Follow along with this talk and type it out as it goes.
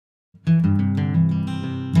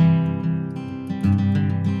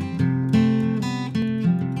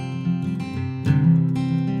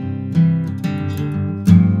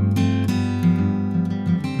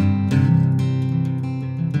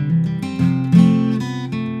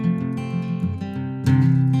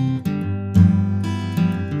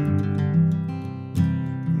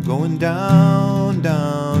down,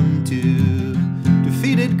 down to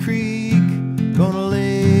Defeated Creek. Gonna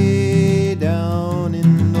lay down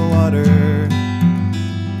in the water.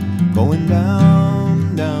 Going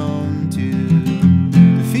down, down to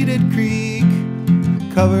Defeated Creek.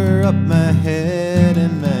 Cover up my head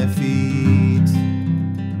and my feet.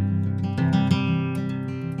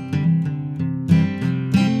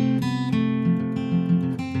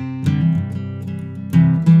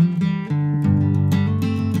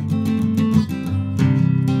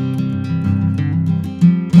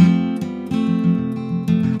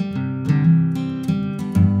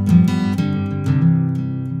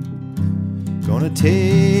 Gonna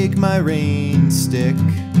take my rainstick,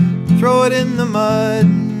 throw it in the mud.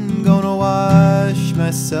 Gonna wash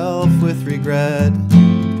myself with regret.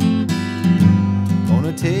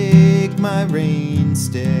 Gonna take my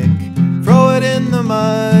rainstick, throw it in the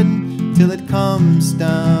mud till it comes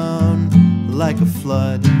down like a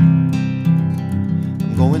flood.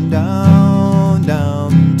 I'm going down,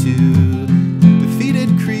 down to Defeated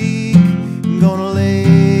Creek. I'm gonna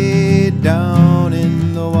lay down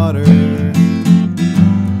in the water.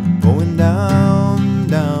 Going down,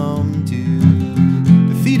 down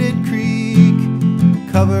to Defeated Creek.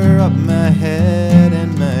 Cover up my head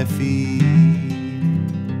and my feet.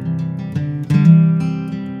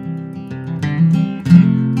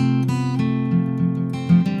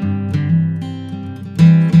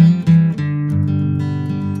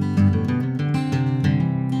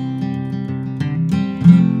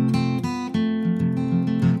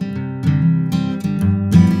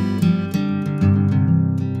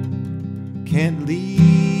 Can't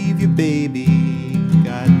leave you, baby.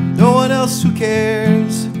 Got no one else who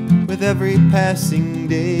cares. With every passing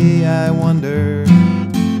day I wonder.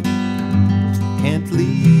 Can't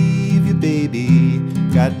leave you, baby.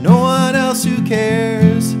 Got no one else who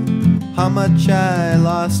cares how much I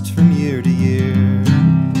lost from year to year.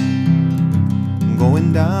 I'm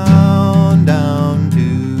going down, down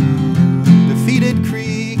to Defeated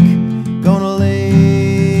Creek. Gonna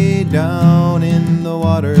lay down in the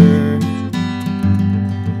water.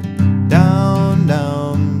 Down,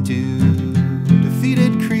 down to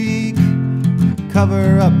Defeated Creek.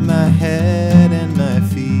 Cover up my head and my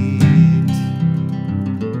feet.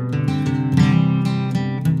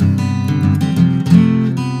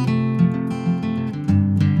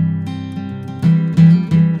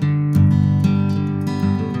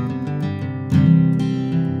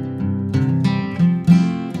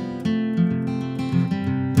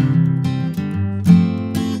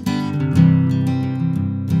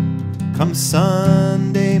 Come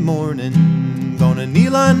Sunday morning, gonna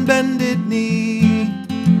kneel on bended knee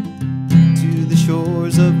to the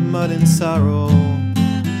shores of mud and sorrow.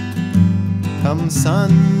 Come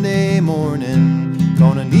Sunday morning,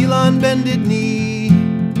 gonna kneel on bended knee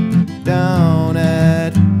down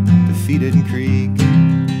at Defeated Creek.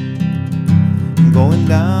 I'm going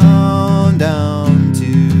down, down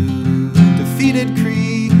to Defeated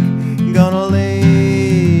Creek. Gonna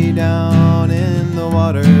lay down in the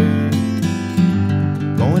water.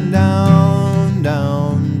 Going down,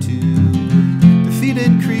 down to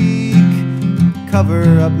Defeated Creek.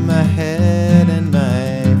 Cover up my head and my